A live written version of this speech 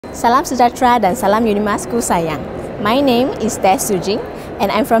Salam sejahtera dan salam UNIMASku sayang. My name is Teh Sue Jing and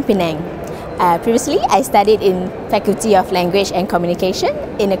I'm from Penang. Previously, I studied in Faculty of Language and Communication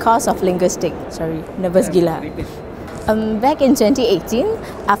in a course of Linguistics. Sorry, nervous gila. Back in 2018,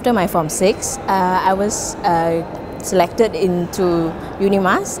 after my Form 6, I was selected into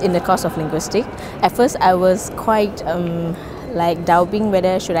UNIMAS in the course of Linguistics. At first, I was quite doubting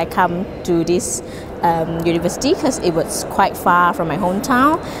whether should I come to this university because it was quite far from my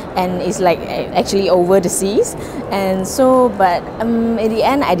hometown and it's actually over the seas. And so, but in the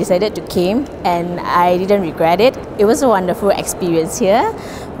end, I decided to came and I didn't regret it. It was a wonderful experience here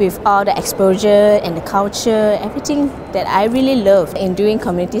with all the exposure and the culture, everything that I really loved. In doing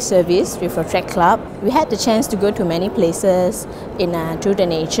community service with a track club, we had the chance to go to many places through the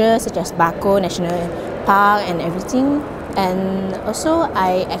nature, such as Bako National Park and everything. And also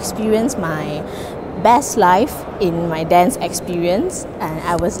I experienced my best life in my dance experience.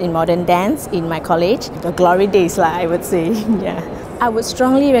 I was in modern dance in my college. The glory days, I would say. Yeah. I would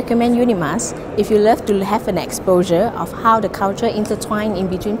strongly recommend UNIMAS if you love to have an exposure of how the culture intertwine in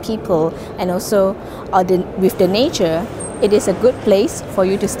between people and also with the nature. It is a good place for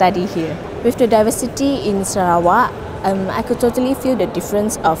you to study here. With the diversity in Sarawak, I could totally feel the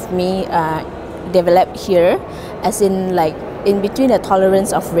difference of me developed here, as in in between the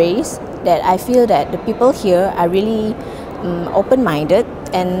tolerance of race, that I feel that the people here are really open-minded,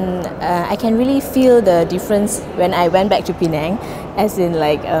 and I can really feel the difference when I went back to Penang, as in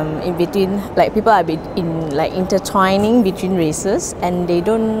in between people are intertwining between races, and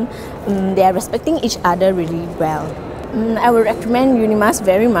they are respecting each other really well. I would recommend UNIMAS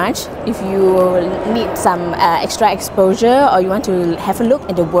very much if you need some extra exposure or you want to have a look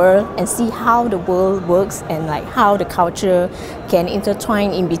at the world and see how the world works and how the culture can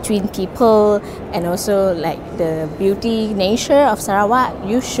intertwine in between people, and also the beauty nature of Sarawak.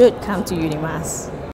 You should come to UNIMAS.